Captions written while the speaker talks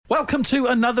Welcome to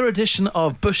another edition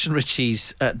of Bush and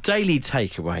Richie's Daily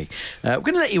Takeaway. We're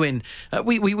going to let you in.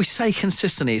 We say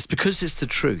consistently, it's because it's the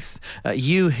truth.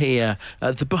 You hear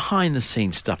the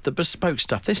behind-the-scenes stuff, the bespoke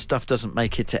stuff. This stuff doesn't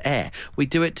make it to air. We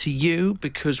do it to you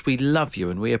because we love you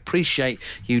and we appreciate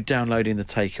you downloading the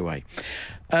takeaway.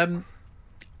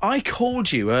 I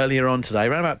called you earlier on today,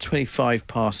 around about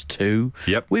 2:25.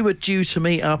 Yep. We were due to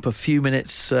meet up a few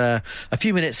minutes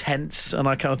hence, and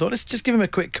I kind of thought, let's just give him a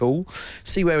quick call,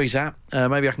 see where he's at.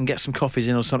 Maybe I can get some coffees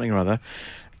in or something or other.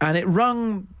 And it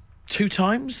rung 2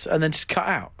 times and then just cut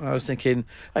out. I was thinking,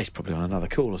 oh, he's probably on another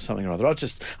call or something or other. I'll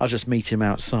just meet him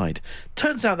outside.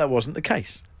 Turns out that wasn't the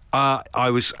case.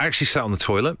 I was actually sat on the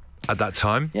toilet at that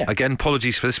time. Yeah. Again,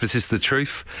 apologies for this, but this is the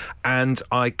truth. And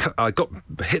I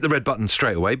hit the red button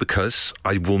straight away because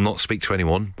I will not speak to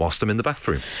anyone whilst I'm in the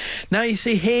bathroom. Now, you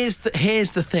see, here's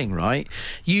the thing, right?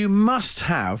 You must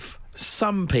have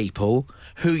some people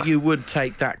who you would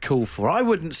take that call for. I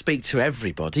wouldn't speak to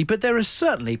everybody, but there are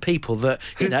certainly people that,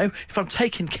 you know, if I'm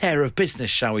taking care of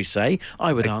business, shall we say,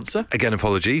 I would answer. Again,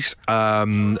 apologies.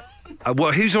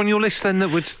 Well, who's on your list then that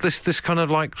would this kind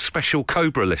of like special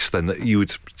Cobra list then that you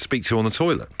would speak to on the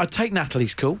toilet? I'd take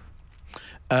Natalie's call.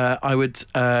 I would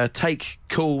take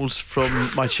calls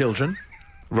from my children.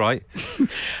 Right.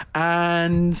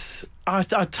 And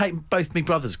I'd take both my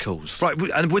brother's calls. Right,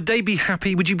 and would they be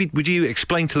happy? Would you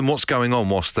explain to them what's going on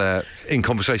whilst they're in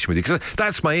conversation with you? Because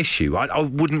that's my issue. I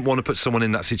wouldn't want to put someone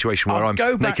in that situation where I'm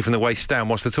naked from the waist down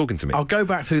whilst they're talking to me. I'll go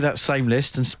back through that same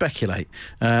list and speculate.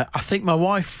 I think my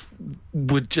wife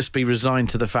would just be resigned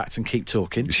to the fact and keep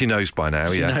talking. She knows by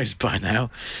now, She knows by now.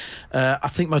 I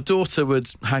think my daughter would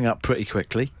hang up pretty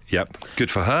quickly. Yep,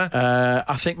 good for her.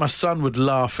 I think my son would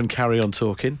laugh and carry on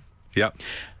talking. Yep.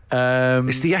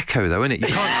 It's the echo, though, isn't it?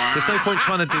 There's no point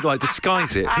trying to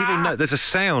disguise it. People know there's a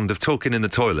sound of talking in the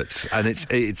toilets, and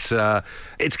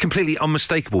it's completely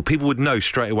unmistakable. People would know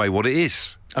straight away what it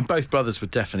is. And both brothers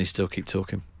would definitely still keep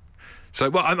talking. So,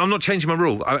 well, I'm not changing my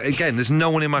rule. Again, there's no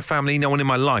one in my family, no one in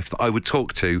my life that I would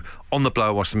talk to on the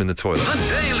blower whilst I'm in the toilet.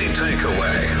 The Daily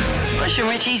Takeaway. Bush and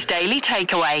Richie's Daily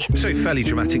Takeaway. So, fairly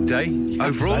dramatic day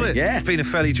overall. Yeah. It's been a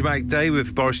fairly dramatic day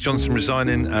with Boris Johnson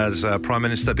resigning as Prime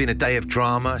Minister. It's been a day of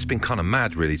drama. It's been kind of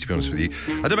mad, really, to be honest with you.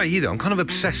 I don't know about you, though. I'm kind of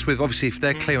obsessed with, obviously, if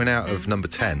they're clearing out of number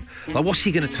 10, like, what's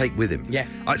he going to take with him? Yeah.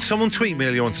 Someone tweeted me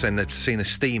earlier on saying they've seen a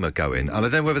steamer go in, and I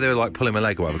don't know whether they were, like, pulling my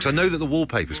leg away, because I know that the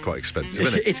wallpaper's quite expensive,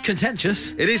 isn't it? It's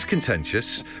contentious. It is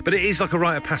contentious, but it is like a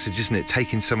rite of passage, isn't it?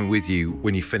 Taking something with you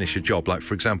when you finish a job. Like,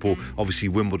 for example, obviously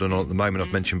Wimbledon on at the moment.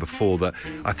 I've mentioned before that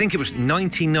I think it was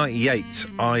 1998.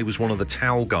 I was one of the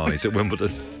towel guys at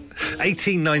Wimbledon.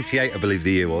 1898, I believe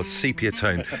the year was, sepia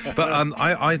tone. But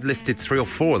I lifted 3 or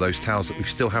 4 of those towels that we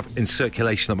still have in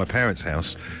circulation at my parents'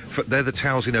 house. They're the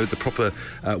towels, you know, the proper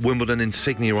Wimbledon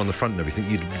insignia on the front and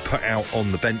everything you'd put out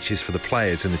on the benches for the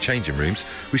players in the changing rooms.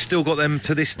 We've still got them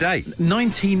to this day.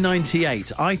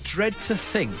 1998. I dread to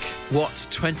think what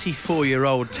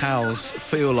 24-year-old towels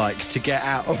feel like to get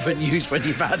out of and use when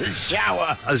you've had a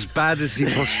shower. As bad as you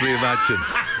possibly imagine.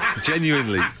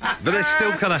 Genuinely. But they're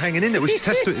still kind of hanging in there, which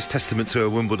is testament to a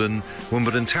Wimbledon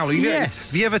towel.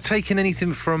 Yes. Have you ever taken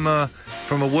anything from a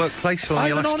workplace on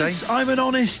your last day? I'm an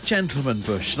honest gentleman,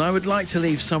 Bush, and I would like to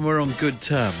leave somewhere on good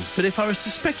terms. But if I was to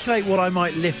speculate what I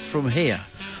might lift from here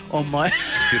on my...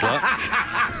 Good luck.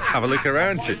 Have a look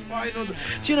around you.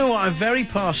 Do you know what? I'm very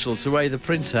partial to the way the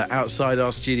printer outside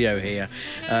our studio here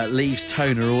leaves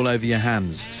toner all over your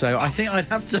hands. So I think I'd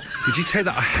have to... Would you take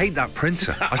that? I hate that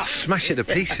printer. I smash it to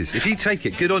pieces. If you take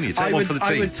it, good on you. Take one for the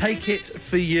team. I would take it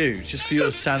for you, just for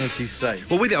your sanity's sake.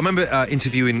 Well, I remember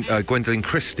interviewing Gwendolyn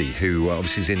Christie, who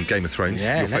obviously is in Game of Thrones,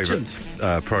 your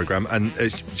favourite programme, and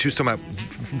she was talking about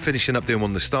finishing up doing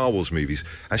one of the Star Wars movies,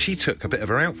 and she took a bit of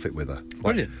her outfit with her.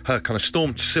 Brilliant. Her kind of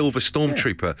silver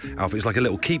stormtrooper outfit is like a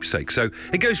little keepsake. So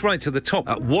it goes right to the top.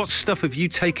 What stuff have you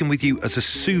taken with you as a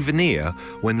souvenir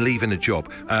when leaving a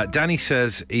job? Danny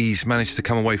says he's managed to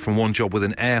come away from one job with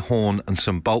an air horn and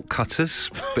some bolt cutters.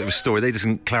 Bit of a story. They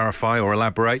doesn't clarify or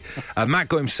elaborate. Matt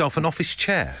got himself an office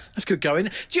chair. That's good going.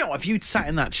 Do you know what? If you'd sat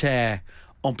in that chair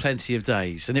on plenty of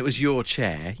days and it was your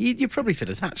chair, you'd probably feel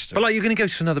attached to it. But like, you're going to go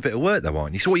to another bit of work though,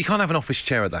 aren't you? So you can't have an office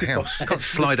chair at the house. You can't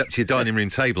slide up to your dining room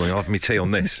table and have me tea on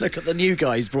this. Look at the new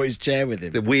guy, he's brought his chair with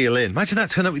him. The wheel in. Imagine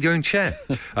that, turn up with your own chair.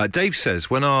 Dave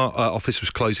says, when our office was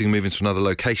closing and moving to another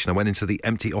location, I went into the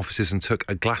empty offices and took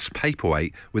a glass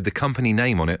paperweight with the company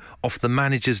name on it off the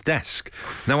manager's desk.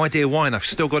 No idea why, and I've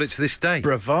still got it to this day.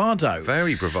 Bravado.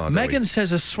 Very bravado. Megan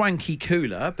says a swanky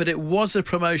cooler, but it was a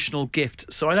promotional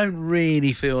gift, so I don't really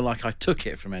really feel like I took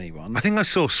it from anyone. I think I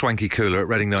saw Swanky Cooler at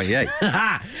Reading 98.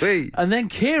 Wait. And then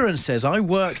Kieran says, I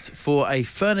worked for a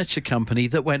furniture company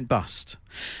that went bust.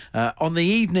 On the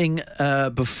evening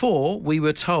before, we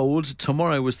were told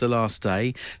tomorrow was the last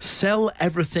day. Sell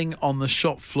everything on the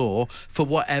shop floor for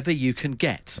whatever you can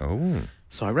get. Oh.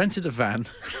 So I rented a van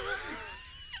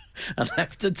and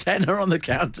left a tenner on the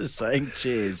counter saying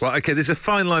cheers. Right, okay, there's a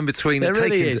fine line between There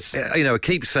taking, really is. a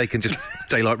keepsake and just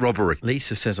daylight robbery.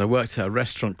 Lisa says, I worked at a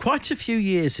restaurant quite a few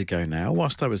years ago now.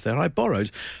 Whilst I was there, I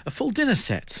borrowed a full dinner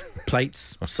set.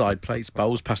 Plates, side plates,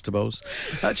 bowls, pasta bowls.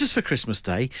 Just for Christmas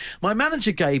Day. My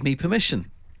manager gave me permission.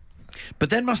 But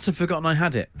then must have forgotten I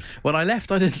had it. When I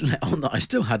left, I didn't let on that I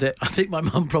still had it. I think my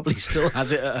mum probably still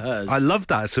has it at hers. I love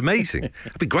that. It's amazing.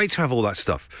 It'd be great to have all that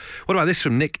stuff. What about this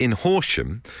from Nick in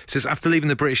Horsham? It says, after leaving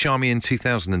the British Army in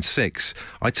 2006,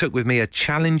 I took with me a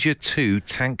Challenger 2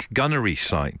 tank gunnery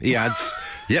sight. He adds,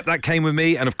 yep, that came with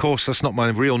me. And of course, that's not my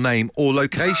real name or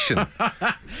location.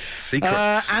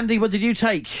 Secrets. Andy, what did you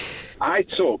take? I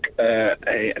took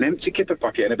an empty kipper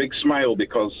packet and a big smile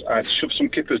because I'd shoved some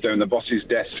kippers down the boss's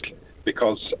desk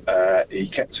because he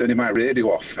kept turning my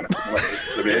radio off and I couldn't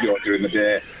let the radio off during the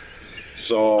day.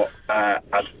 So I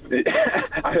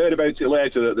heard about it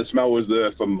later that the smell was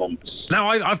there for months. Now,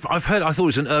 I've heard, I thought it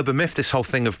was an urban myth, this whole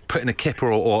thing of putting a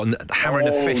kipper or hammering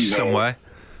a fish somewhere.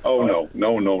 Oh,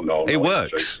 no. It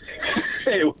works.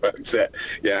 It works,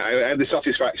 yeah. I had the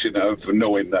satisfaction of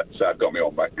knowing that I've got my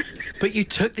own back. But you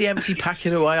took the empty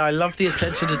packet away. I love the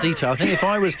attention to detail. I think if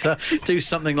I was to do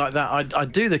something like that,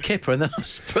 I'd do the kipper and then I'd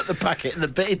just put the packet in the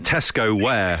bin. Tesco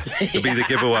where would be the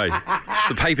giveaway.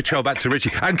 The paper trail back to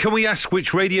Richie. And can we ask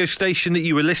which radio station that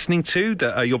you were listening to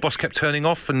that your boss kept turning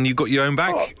off and you got your own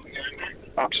back? Oh,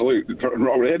 absolutely.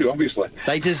 Rock Radio, obviously.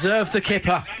 They deserve the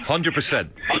kipper. 100%.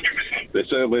 They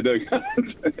certainly do.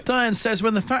 Diane says,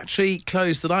 when the factory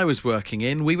closed that I was working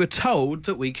in, we were told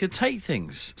that we could take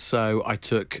things. So I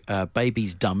took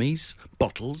babies' dummies,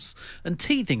 bottles and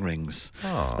teething rings.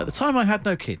 At the time, I had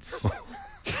no kids.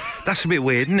 That's a bit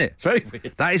weird, isn't it? Very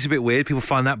weird. That is a bit weird. People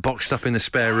find that boxed up in the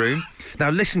spare room. Now,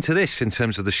 listen to this in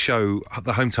terms of the show,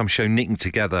 the Home Time show, knitting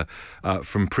together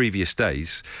from previous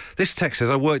days. This text says,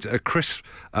 I worked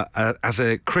as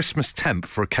a Christmas temp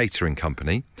for a catering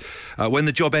company. When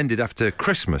the job ended after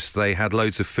Christmas, they had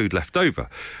loads of food left over,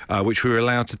 which we were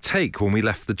allowed to take when we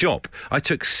left the job. I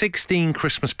took 16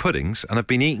 Christmas puddings and I've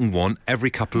been eating one every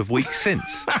couple of weeks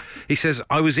since. He says,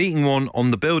 I was eating one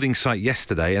on the building site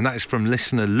yesterday, and that is from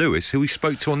listener Lewis, who we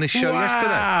spoke to on this show yesterday.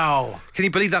 Wow. Can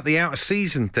you believe that, the out of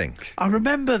season thing? I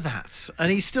remember that.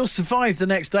 And he still survived the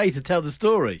next day to tell the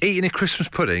story. Eating a Christmas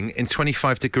pudding in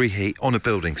 25-degree heat on a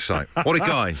building site. What a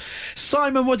guy.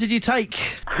 Simon, what did you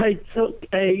take? I took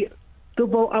a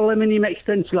double aluminium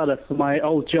extension ladder for my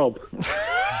old job.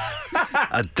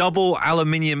 A double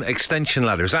aluminium extension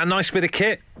ladder. Is that a nice bit of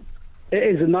kit? It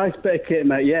is a nice bit of kit,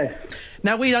 mate, yes.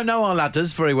 Now, we don't know our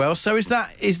ladders very well, so is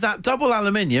that double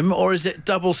aluminium or is it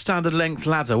double standard length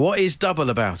ladder? What is double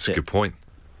about it? Good point.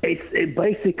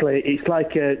 It's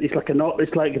like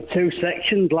a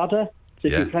two-sectioned ladder, so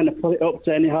you can kind of put it up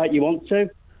to any height you want to.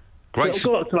 Great. So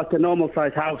it'll go up to like a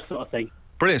normal-sized house sort of thing.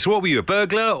 Brilliant. So what were you, a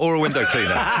burglar or a window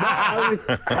cleaner?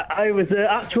 I was an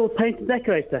actual paint and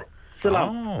decorator. Still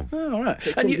am. Oh, all right.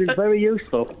 It's very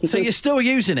useful. So you're still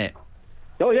using it?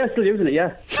 Oh, yeah, still using it,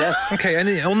 yeah. Okay, and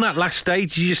on that last day,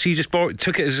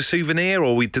 took it as a souvenir,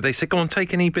 or did they say, go on,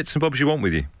 take any bits and bobs you want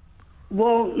with you?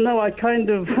 Well, no, I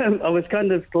was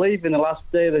kind of leaving the last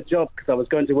day of the job because I was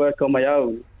going to work on my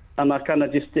own, and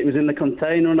it was in the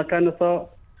container, and I kind of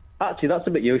thought, actually, that's a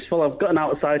bit useful. I've got an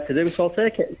outside to do, so I'll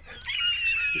take it.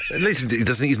 Listen,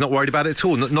 he's not worried about it at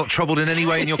all? Not troubled in any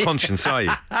way in your conscience, are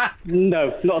you?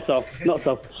 No, not at all. Not at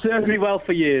all. Served me well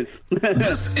for years.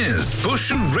 This is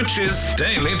Bush and Rich's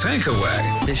Daily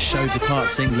Takeaway. This show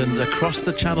departs England across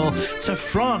the channel to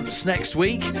France next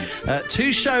week.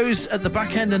 2 shows at the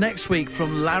back end of next week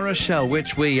from La Rochelle,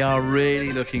 which we are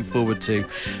really looking forward to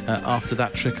after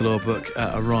that Tricolor book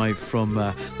arrived from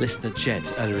listener Jed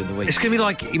earlier in the week. It's going to be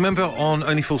like, you remember on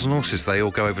Only Fools and Horses, they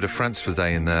all go over to France for the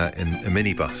day in a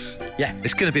minibus. Yeah.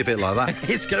 It's going to be a bit like that.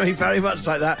 It's going to be very much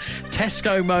like that.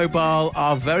 Tesco Mobile,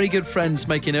 our very good friends,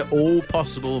 making it all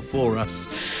possible for us.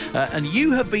 And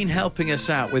you have been helping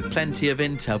us out with plenty of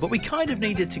intel, but we kind of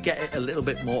needed to get it a little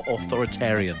bit more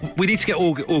authoritarian. We need to get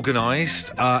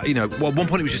organised. At one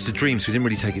point it was just a dream, so we didn't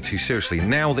really take it too seriously.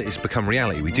 Now that it's become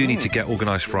reality, we do need to get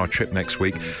organised for our trip next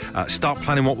week. Start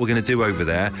planning what we're going to do over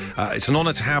there. It's an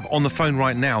honour to have on the phone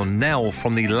right now Nell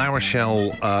from the La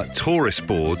Rochelle Tourist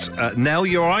Boards. Nell,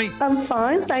 you all right? I'm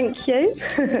fine, thank you.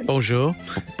 Bonjour.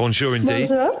 Bonjour indeed.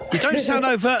 Bonjour. You don't sound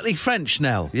overtly French,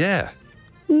 Nell. Yeah.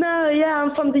 No, yeah,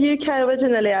 I'm from the UK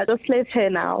originally. I just live here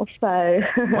now, so...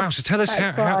 Wow, so tell us,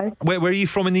 where are you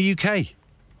from in the UK?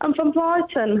 I'm from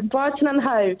Brighton and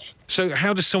Hove. So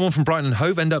how does someone from Brighton and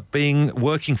Hove end up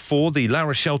working for the La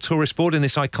Rochelle Tourist Board in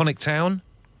this iconic town?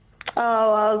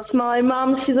 Oh, well, it's my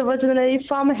mum. She's originally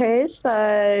from here,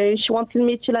 so she wanted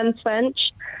me to learn French.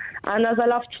 And as I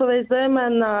love tourism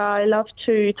and I love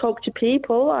to talk to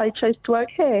people, I chose to work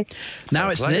here. Now,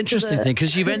 it's an interesting thing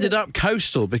because you've ended up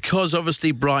coastal because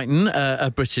obviously Brighton,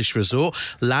 a British resort,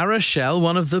 La Rochelle,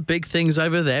 one of the big things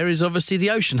over there is obviously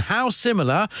the ocean. How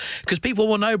similar, because people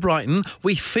will know Brighton,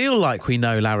 we feel like we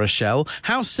know La Rochelle.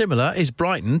 How similar is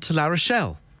Brighton to La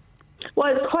Rochelle?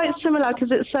 Well, it's quite similar because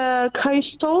it's a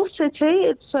coastal city.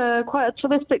 It's quite a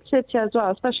touristic city as well,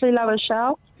 especially La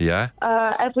Rochelle. Yeah.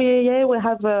 Every year we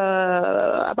have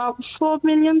about 4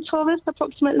 million tourists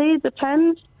approximately,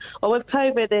 depends. Or with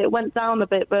COVID it went down a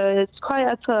bit, but it's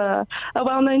quite a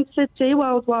well-known city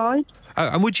worldwide.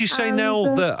 And would you say,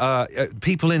 Nell, that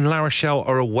people in La Rochelle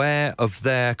are aware of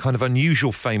their kind of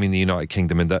unusual fame in the United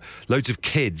Kingdom and that loads of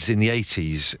kids in the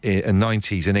 80s and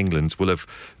 90s in England will have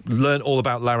learnt all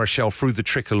about La Rochelle through the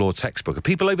Tricolour textbook? Are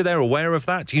people over there aware of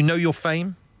that? Do you know your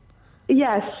fame?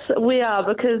 Yes, we are,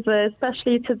 because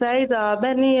especially today there are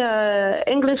many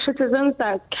English citizens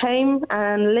that came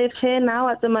and live here now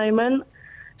at the moment.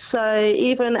 So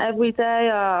even every day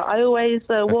I always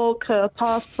walk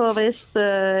past tourists,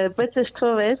 British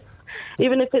tourists,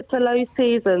 even if it's a low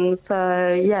season. So,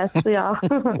 yes, we are.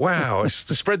 Wow, it's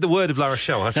to spread the word of La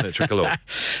Rochelle, hasn't it, Tricolour?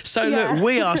 So, look,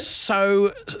 we are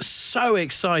so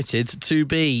excited to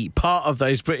be part of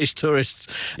those British tourists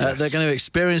that are going to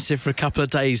experience it for a couple of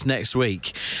days next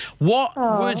week. What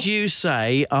would you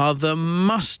say are the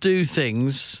must-do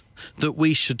things that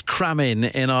we should cram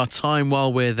in our time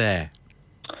while we're there?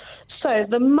 So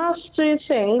the must-do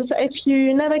things, if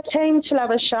you never came to La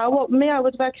Rochelle, what I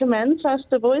would recommend,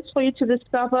 first of all, is for you to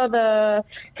discover the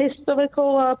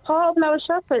historical part of La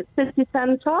Rochelle, so it's city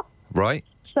centre. Right.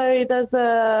 So there's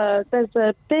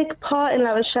a big part in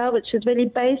La Rochelle which is really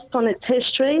based on its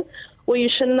history. What you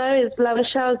should know is La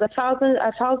Rochelle is a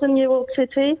 1,000-year-old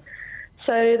city.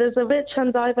 So there's a rich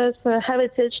and diverse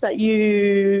heritage that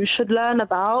you should learn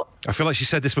about. I feel like she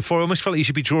said this before. I almost felt like you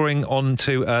should be drawing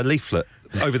onto a leaflet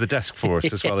over the desk for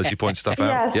us as well as you point stuff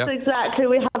out. Yes, exactly.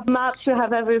 We have maps, we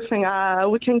have everything.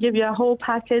 We can give you a whole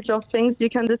package of things you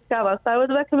can discover. So I would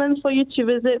recommend for you to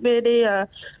visit really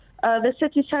the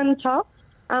city centre.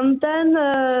 And then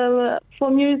for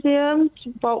museums,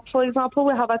 well, for example,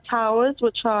 we have our towers,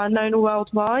 which are known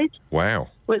worldwide. Wow.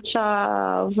 Which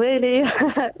are really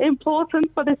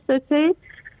important for the city.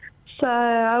 So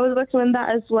I would recommend that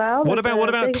as well. What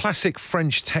about classic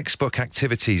French textbook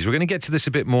activities? We're going to get to this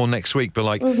a bit more next week,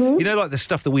 but you know, like the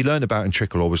stuff that we learned about in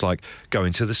Tricolour was like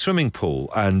going to the swimming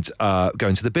pool and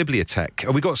going to the bibliothèque.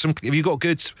 Have you got a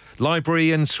good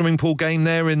library and swimming pool game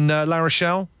there in La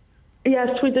Rochelle? Yes,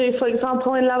 we do. For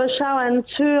example, in La Rochelle and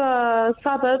two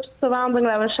suburbs surrounding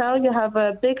La Rochelle, you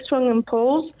have big swimming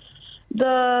pools.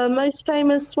 The most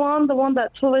famous one, the one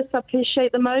that tourists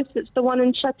appreciate the most, it's the one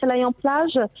in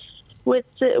Châtelet-en-Plage,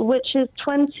 which is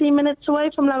 20 minutes away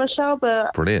from La Rochelle,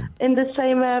 but Brilliant. In the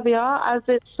same area as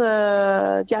it's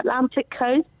the Atlantic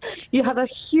coast. You have a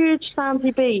huge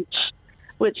sandy beach,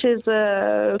 which is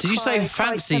Did you say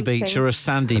fancy beach or a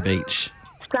sandy beach?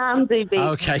 Sandy beach.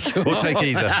 Okay, cool. We'll take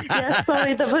either. Yeah,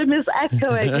 sorry, the room is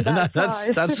echoing.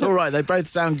 That's all right. They both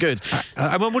sound good.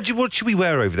 What should we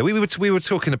wear over there? We were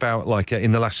talking about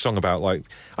in the last song about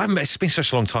it's been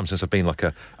such a long time since I've been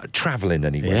travelling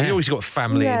anywhere. Yeah. You always got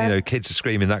family and kids are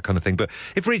screaming, that kind of thing. But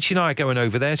if Richie and I are going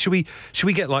over there, should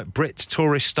we get Brit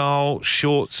tourist style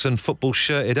shorts and football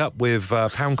shirted up with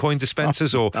pound coin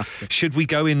dispensers, or should we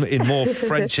go in more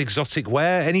French exotic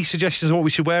wear? Any suggestions of what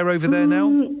we should wear over there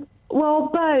now? Well,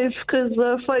 both, because,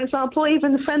 for example,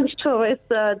 even French tourists,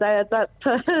 they adapt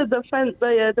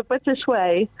the British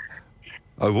way.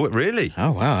 Oh, what, really?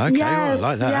 Oh, wow, okay, I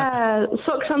like that. Yeah,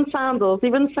 socks and sandals.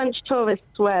 Even French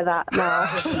tourists wear that now.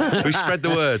 We spread the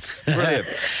words. Brilliant.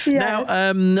 Yeah.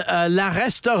 Now, La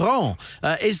Restaurant,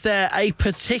 is there a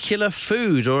particular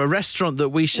food or a restaurant that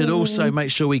we should also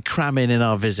make sure we cram in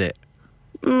our visit?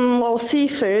 Well,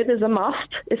 seafood is a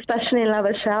must, especially in La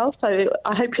Rochelle. So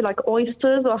I hope you like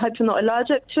oysters, or I hope you're not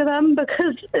allergic to them,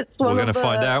 because it's one We're going to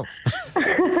find out.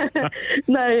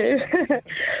 No.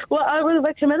 Well, I would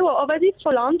recommend, already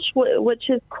for lunch,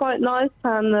 which is quite nice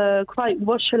and quite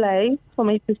Rochelet for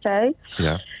me to say,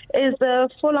 is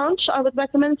for lunch, I would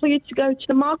recommend for you to go to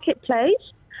the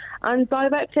marketplace and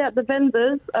directly at the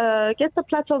vendors, get a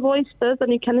platter of oysters,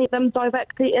 and you can eat them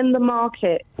directly in the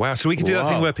market. Wow, so we can do that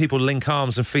thing where people link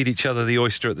arms and feed each other the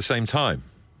oyster at the same time?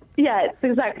 Yeah, it's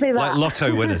exactly that. Like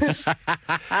lotto winners.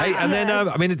 Hey, and then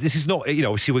I mean, this is not, you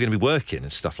know, obviously we're going to be working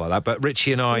and stuff like that, but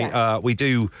Richie and I, we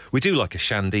do like a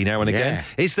shandy now and again.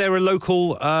 Yeah. Is there a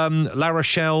local La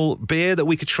Rochelle beer that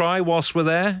we could try whilst we're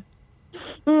there?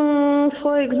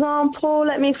 For example,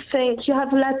 let me think. You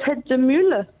have La Tête de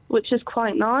Mule, which is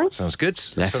quite nice. Sounds good.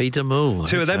 Leffy de Moule.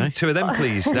 Two of them,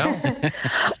 please. Now,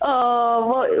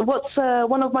 What's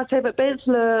one of my favourite beers?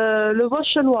 Le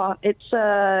Vauchelois. It's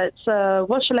a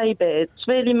Vauchelet beer. It's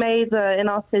really made in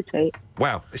our city.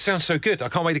 wow, it sounds so good. I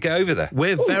can't wait to get over there.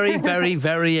 We're very, very,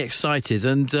 very excited,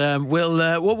 and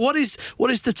we'll. What is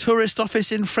the tourist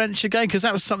office in French again? Because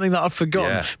that was something that I've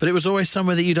forgotten. Yeah. But it was always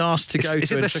somewhere that you'd asked to go to.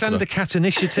 Is it in the Tricolore. Sandacat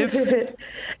Initiative?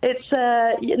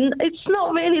 It's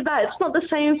not really that. It's not the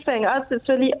same thing. As it's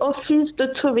really Office de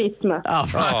Tourisme. Oh,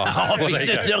 right. well, Office there you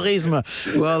de go.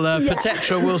 Tourisme. Well,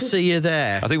 Petetra, we'll see you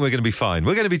there. I think we're going to be fine.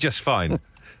 We're going to be just fine.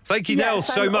 Thank you, Nell,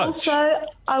 Yes, so and much. Also,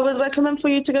 I would recommend for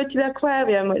you to go to the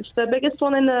aquarium. It's the biggest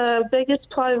one in the biggest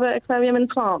private aquarium in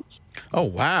France. Oh,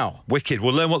 wow. Wicked.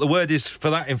 We'll learn what the word is for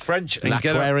that in French. And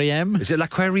get L'aquarium? Is it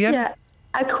l'aquarium? Yeah,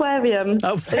 aquarium.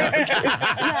 Oh,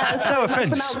 No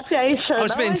offence. Pronunciation. I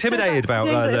was a bit intimidated about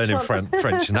learning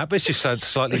French and that, but it's just a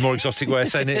slightly more exotic way of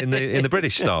saying it in the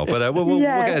British style. But we'll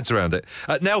get heads around it.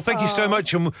 Nell, thank you so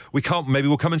much, and maybe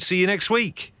we'll come and see you next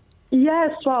week.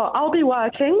 Yes, well, I'll be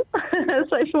working,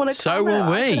 so if you want to So come, will I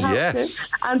we, can help yes. you.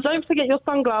 And don't forget your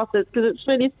sunglasses, because it's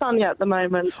really sunny at the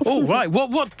moment. oh, right.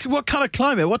 What kind of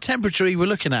climate, what temperature are you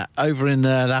looking at over in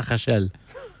La Rochelle?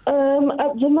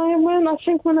 At the moment, I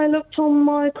think when I looked on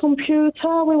my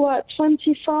computer, we were at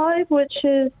 25, which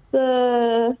is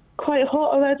quite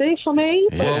hot already for me.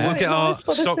 Yeah. Well, we'll get our Nice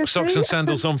for the socks city. and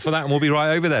sandals on for that, and we'll be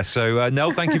right over there. So,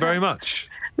 Nell, thank you very much.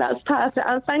 That's perfect,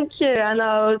 and thank you, and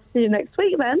I'll see you next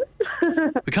week then.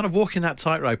 We're kind of walking that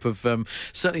tightrope of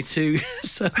certainly to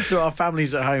our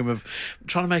families at home of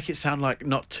trying to make it sound like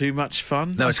not too much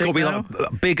fun. No, I it's got to think be now.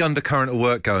 like a big undercurrent of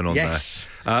work going on Yes.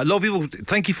 there. A lot of people,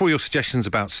 thank you for your suggestions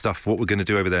about stuff, what we're going to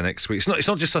do over there next week. It's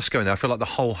not just us going there. I feel like the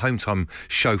whole Home Time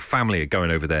show family are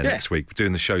going over there next week,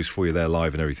 doing the shows for you there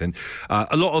live and everything.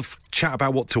 A lot of chat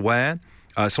about what to wear.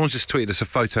 Someone's just tweeted us a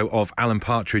photo of Alan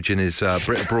Partridge in his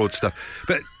Brit Abroad stuff.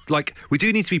 But, like, we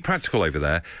do need to be practical over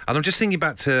there. And I'm just thinking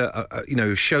back to,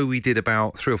 a show we did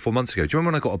about 3 or 4 months ago. Do you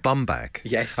remember when I got a bum bag?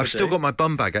 Yes, I've I still do. got my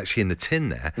bum bag actually in the tin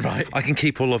there. Right. I can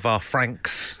keep all of our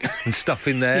franks and stuff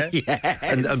in there. Yes.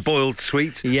 And boiled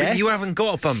sweets. Yes. But you haven't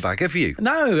got a bum bag, have you?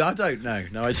 No, I don't know.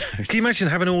 No, I don't. Can you imagine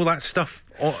having all that stuff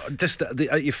just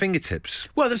at your fingertips?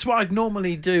 Well, that's what I'd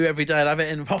normally do every day. I'd have it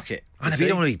in a pocket. I know, but you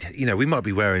don't need, we might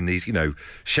be wearing these,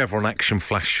 Chevron Action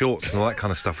Flash shorts and all that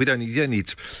kind of stuff. You don't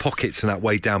need pockets and that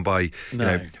weighed down by,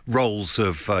 rolls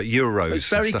of euros. It's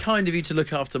very and stuff. kind of you to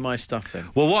look after my stuff then.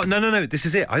 Well, what? No. This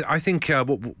is it. I think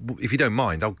if you don't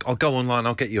mind, I'll go online.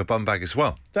 I'll get you a bum bag as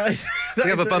well. That We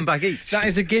have is a bum bag each. That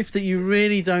is a gift that you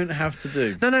really don't have to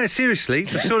do. No. Seriously,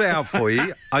 to sort it out for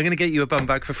you, I'm going to get you a bum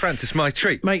bag for France. It's my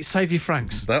treat. Mate, save your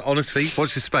francs. Honestly,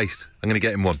 watch this space. I'm going to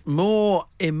get him one. More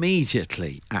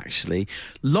immediately, actually,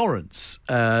 Lawrence,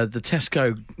 the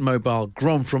Tesco Mobile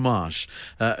Grand Fromage,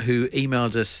 who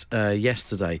emailed us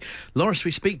yesterday. Lawrence,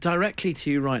 we speak directly to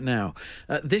you right now.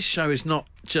 This show is not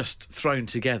just thrown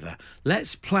together.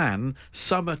 Let's plan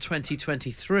summer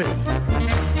 2023.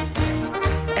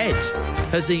 Ed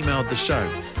has emailed the show.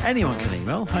 Anyone can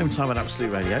email,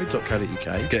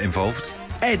 hometime@absoluteradio.co.uk. Get involved.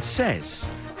 Ed says,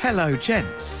 hello,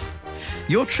 gents.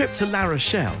 Your trip to La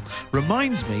Rochelle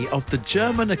reminds me of the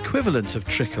German equivalent of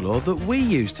Tricolore that we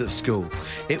used at school.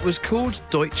 It was called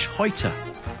Deutsch heute.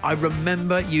 I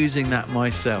remember using that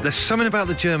myself. There's something about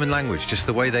the German language, just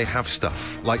the way they have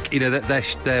stuff. Like,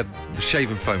 their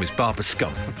shaving foam is Barber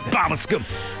Scum. Barber Scum!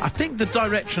 I think the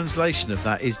direct translation of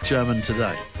that is German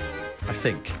today. I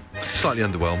think. Slightly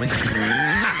underwhelming.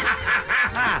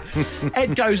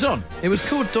 Ed goes on. It was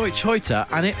called Deutsch heute,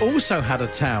 and it also had a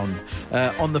town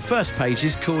on the first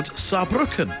pages called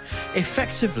Saarbrücken,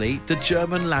 effectively the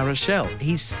German La Rochelle.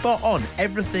 He's spot on.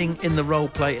 Everything in the role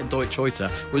play in Deutsch heute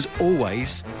was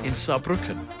always in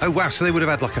Saarbrücken. Oh, wow. So they would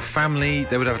have had like a family,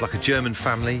 they would have had like a German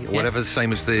family, or whatever, the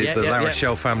same as the La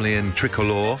Rochelle family in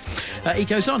Tricolore. He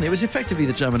goes on. It was effectively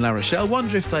the German La Rochelle.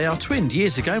 Wonder if they are twinned.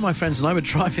 Years ago, my friends and I were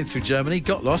driving through Germany,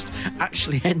 got lost,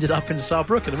 actually ended up in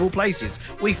Saarbrücken, of all places.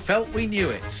 We felt we knew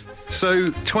it. So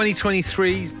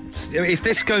 2023, if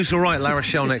this goes all right, La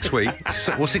Rochelle next week,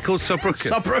 what's it called?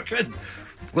 Saarbrücken? Saarbrücken.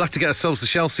 We'll have to get ourselves the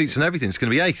shell seats and everything. It's going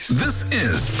to be ace. This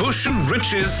is Bush and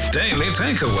Rich's Daily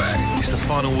Takeaway. It's the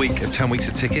final week of 10 weeks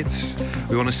of tickets.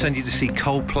 We want to send you to see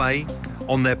Coldplay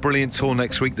on their brilliant tour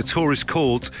next week. The tour is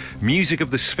called Music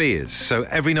of the Spheres. So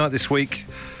every night this week,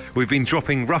 We've been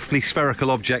dropping roughly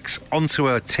spherical objects onto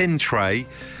a tin tray,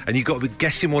 and you've got to be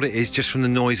guessing what it is just from the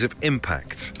noise of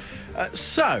impact.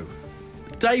 So,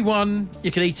 day 1,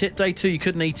 you could eat it. Day 2, you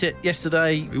couldn't eat it.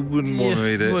 Yesterday, You wouldn't want to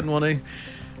eat it. You wouldn't want to.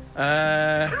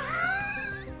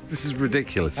 This is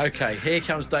ridiculous. Okay, here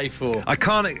comes day 4.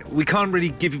 We can't really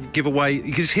give away. You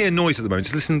can just hear noise at the moment.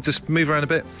 Just listen, just move around a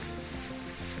bit.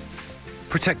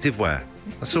 Protective wear.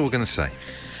 That's all we're going to say.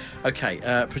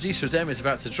 Okay, producer Adem is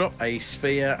about to drop a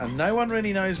sphere, and no one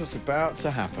really knows what's about to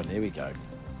happen. Here we go.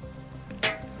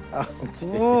 Oh, dear.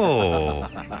 Oh.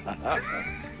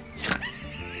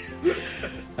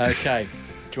 Okay,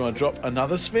 do you want to drop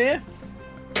another sphere?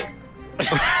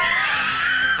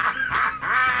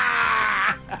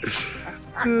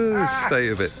 State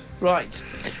of it. Right,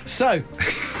 so...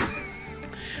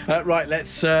 right,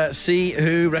 let's see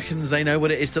who reckons they know what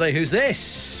it is today. Who's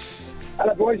this?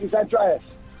 Hello, boys. It's Andreas.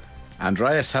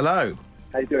 Andreas, hello.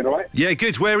 How you doing, all right? Yeah,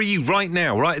 good. Where are you right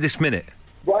now, right at this minute?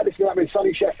 Right, this is I'm in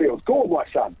sunny Sheffield. Go on, my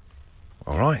son.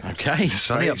 All right. Okay,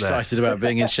 Sunny very up there. excited about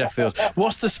being in Sheffield.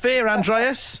 What's the sphere,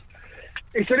 Andreas?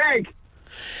 It's an egg.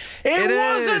 It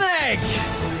was is. an egg!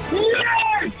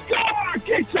 Yes! God,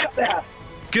 get up there.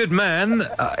 Good man.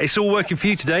 It's all working for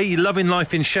you today. You're loving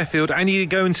life in Sheffield, and you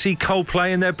go and see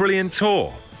Coldplay and their brilliant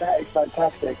tour. That is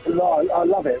fantastic. I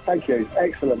love it. Thank you.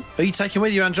 Excellent. Who are you taking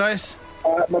with you, Andreas?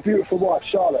 My beautiful wife,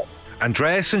 Charlotte.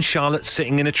 Andreas and Charlotte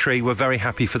sitting in a tree. We're very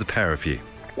happy for the pair of you.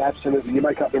 Absolutely. You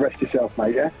make up the rest yourself,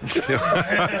 mate, yeah?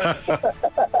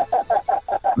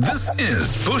 This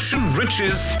is Bush and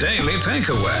Rich's Daily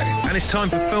Takeaway. And it's time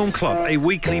for Film Club, a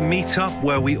weekly meet-up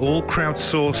where we all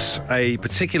crowdsource a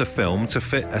particular film to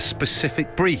fit a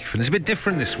specific brief. And it's a bit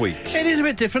different this week. It is a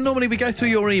bit different. Normally we go through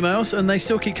your emails and they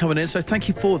still keep coming in, so thank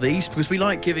you for these, because we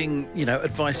like giving,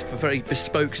 advice for very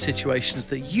bespoke situations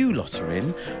that you lot are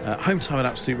in. Hometime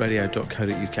at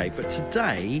absoluteradio.co.uk. But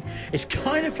today, it's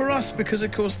kind of for us because,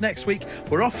 of course, next week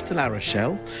we're off to La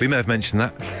Rochelle. We may have mentioned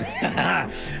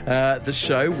that. The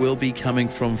show will be coming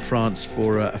from France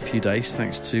for a few days,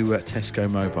 thanks to Tesco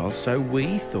Mobile. So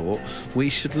we thought we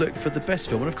should look for the best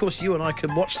film. And, of course, you and I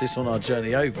can watch this on our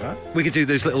journey over. We could do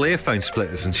those little earphone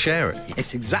splitters and share it.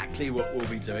 It's exactly what we'll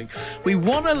be doing. We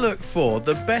want to look for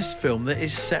the best film that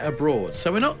is set abroad.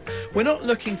 So we're not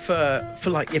looking for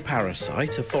like your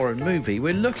Parasite, a foreign movie.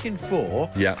 We're looking for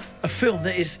a film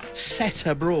that is set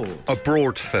abroad.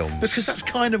 Abroad films. Because that's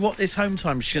kind of what this Home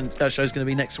Time show is going to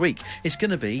be next week. It's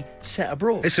going to be set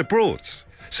abroad. It's abroad.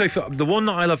 So for the one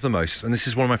that I love the most, and this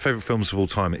is one of my favourite films of all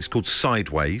time, it's called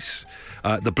Sideways.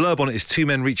 The blurb on it is 2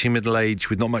 men reaching middle age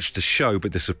with not much to show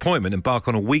but disappointment embark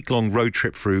on a week-long road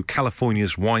trip through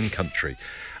California's wine country.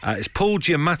 It's Paul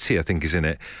Giamatti, I think, is in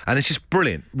it, and it's just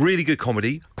brilliant. Really good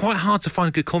comedy. Quite hard to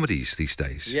find good comedies these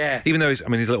days. Yeah. Even though it's a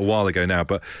little while ago now,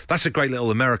 but that's a great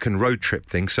little American road trip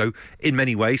thing. So in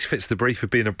many ways fits the brief of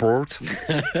being abroad.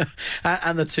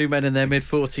 And the 2 men in their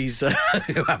mid-40s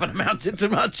who haven't amounted to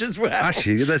much as well.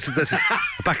 Actually, there's a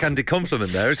backhanded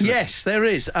compliment there, isn't Yes, there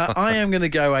is. I am going to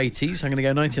go 80s. I'm going to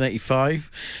go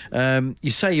 1985.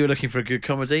 You say you were looking for a good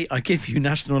comedy. I give you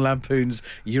National Lampoon's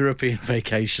European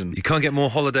Vacation. You can't get more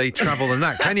holiday travel than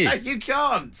that, can you? You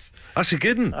can't. That's a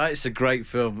good one. It's a great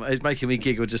film. It's making me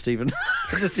giggle just even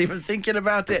thinking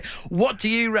about it. What do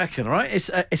you reckon? All right,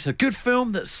 it's a good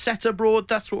film that's set abroad.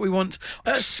 That's what we want.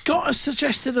 Scott has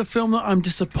suggested a film that I'm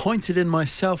disappointed in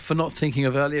myself for not thinking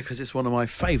of earlier because it's one of my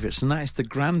favourites, and that is the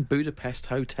Grand Budapest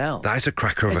Hotel. That is a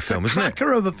cracker of a film, isn't it? It's a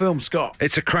cracker of a film, Scott.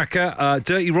 It's a cracker.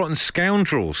 Dirty Rotten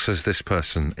Scoundrels, says this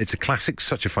person. It's a classic,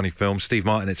 such a funny film. Steve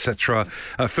Martin, etc.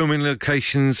 Filming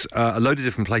locations, a load of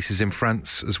different places in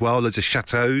France as well. Loads of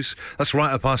chateaux. That's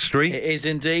right up our street. It is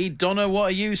indeed. Donna, what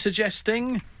are you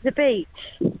suggesting? The beach.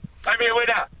 Make me a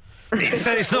winner.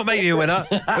 It's not Make Me a Winner,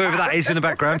 whoever that is in the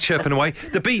background chirping away.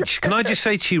 The Beach, can I just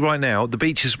say to you right now, The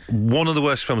Beach is one of the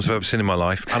worst films I've ever seen in my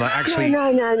life. And I actually...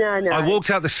 No. I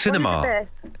walked out the cinema.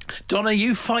 Donna,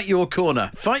 you fight your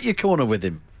corner. Fight your corner with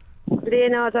him.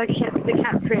 Leonardo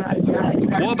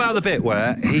DiCaprio. What about the bit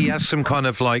where he has some kind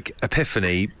of like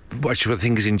epiphany, which I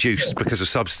think is induced because of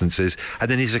substances,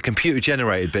 and then there's a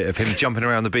computer-generated bit of him jumping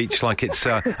around the beach like it's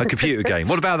a computer game?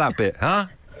 What about that bit, huh?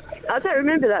 I don't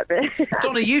remember that bit.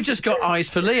 Donna, you've just got eyes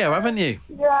for Leo, haven't you?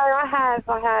 Yeah, I have,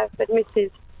 but Mrs.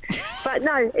 But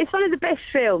no, it's one of the best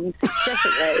films,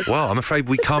 definitely. Well, I'm afraid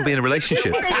we can't be in a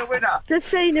relationship. The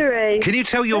scenery. Can you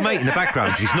tell your mate in the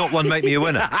background he's not one Make Me a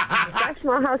Winner? That's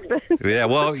my husband. Yeah,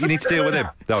 well, you need to deal with him.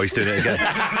 Oh, he's doing it again.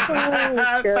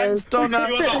 Oh, Thanks, Donna.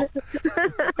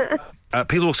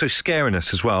 People also scaring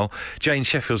us as well. Jane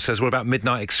Sheffield says, what about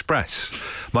Midnight Express?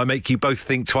 Might make you both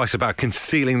think twice about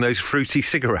concealing those fruity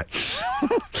cigarettes.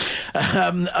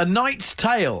 A Knight's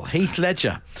Tale, Heath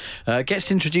Ledger,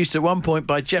 gets introduced at one point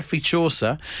by Geoffrey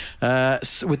Chaucer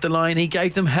with the line, he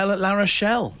gave them hell at La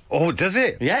Rochelle. Oh, does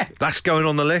it? Yeah. That's going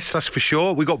on the list, that's for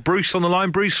sure. We've got Bruce on the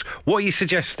line. Bruce, what are you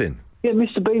suggesting? Yeah,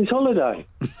 Mr. Bean's holiday.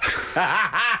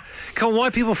 Come on, why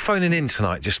are people phoning in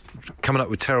tonight just coming up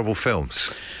with terrible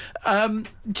films? Do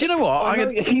you know what?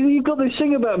 You've got this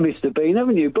thing about Mr. Bean,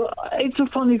 haven't you? But it's a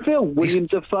funny film. William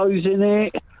Dafoe's in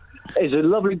it. It's a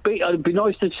lovely beach. It'd be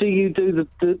nice to see you do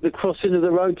the crossing of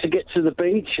the road to get to the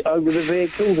beach, over the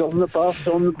vehicles, on the bus,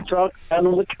 on the truck, and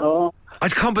on the car. I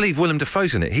can't believe Willem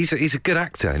Dafoe's in it. He's a good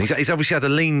actor, and he's obviously had a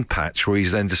lean patch where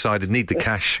he's then decided, need the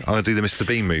cash, I'm going to do the Mr.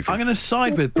 Bean movie. I'm going to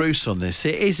side with Bruce on this.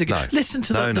 It is a good... No. Listen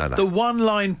to No. the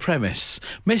one-line premise.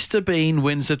 Mr. Bean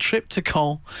wins a trip to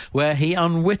Caen where he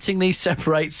unwittingly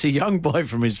separates a young boy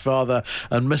from his father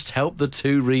and must help the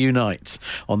two reunite.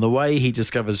 On the way, he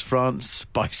discovers France,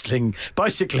 bicycling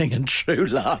and true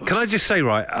love. Can I just say,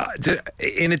 right,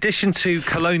 in addition to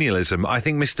colonialism, I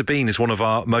think Mr. Bean is one of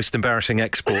our most embarrassing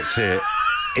exports here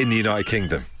in the United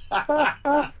Kingdom.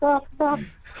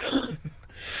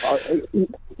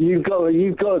 You've got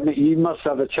to admit, you must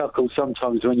have a chuckle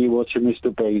sometimes when you watch a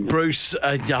Mr. Bean. Bruce,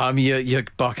 you're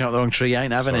barking up the wrong tree,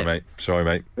 ain't having it. Sorry,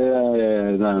 mate. Yeah,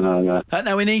 no.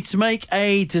 Now we need to make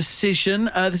a decision.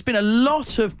 There's been a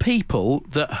lot of people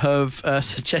that have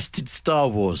suggested Star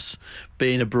Wars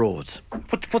being abroad.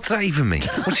 What does that even mean?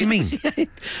 What do you mean?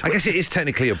 I guess it is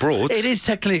technically abroad. It is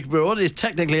technically abroad. It's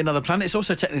technically another planet. It's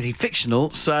also technically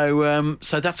fictional. So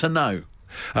that's a no.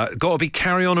 Got to be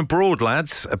Carry On Abroad,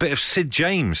 lads. A bit of Sid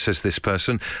James, says this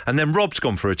person. And then Rob's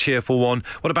gone for a cheerful one.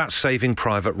 What about Saving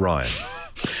Private Ryan?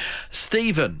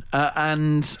 Stephen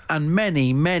and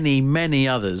many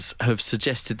others have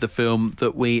suggested the film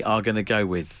that we are going to go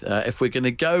with. If we're going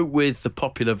to go with the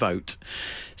popular vote,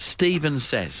 Stephen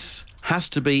says... has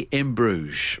to be In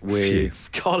Bruges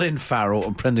with Colin Farrell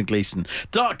and Brendan Gleeson.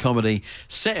 Dark comedy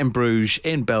set in Bruges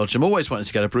in Belgium. Always wanted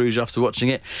to go to Bruges after watching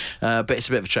it, but it's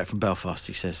a bit of a trek from Belfast,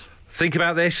 he says. Think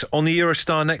about this. On the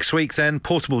Eurostar next week then,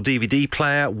 portable DVD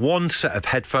player, one set of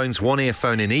headphones, one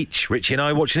earphone in each. Richie and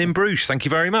I watching In Bruges. Thank you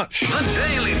very much. The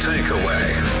Daily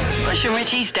Takeaway. Bush and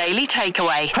Richie's Daily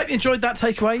Takeaway. Hope you enjoyed that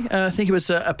takeaway. I think it was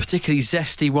a particularly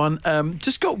zesty one.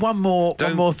 Just got one more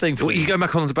thing for you. You go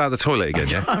back on about the toilet again,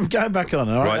 yeah? I'm going back on,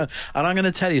 all right? And I'm going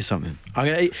to tell you something.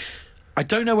 I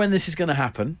don't know when this is going to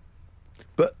happen,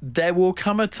 but there will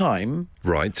come a time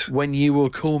when you will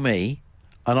call me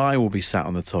and I will be sat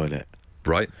on the toilet.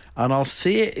 Right. And I'll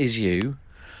see it as you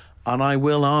and I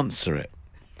will answer it.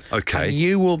 Okay. And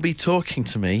you will be talking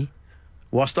to me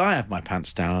whilst I have my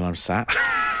pants down and I'm sat.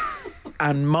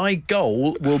 And my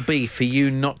goal will be for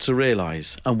you not to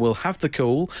realise. And we'll have the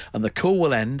call, and the call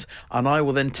will end, and I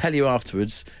will then tell you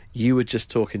afterwards you were just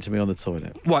talking to me on the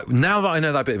toilet. Right, now that I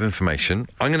know that bit of information,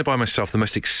 I'm going to buy myself the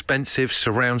most expensive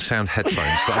surround sound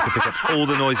headphones so I can pick up all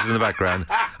the noises in the background,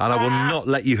 and I will not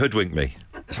let you hoodwink me.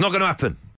 It's not going to happen.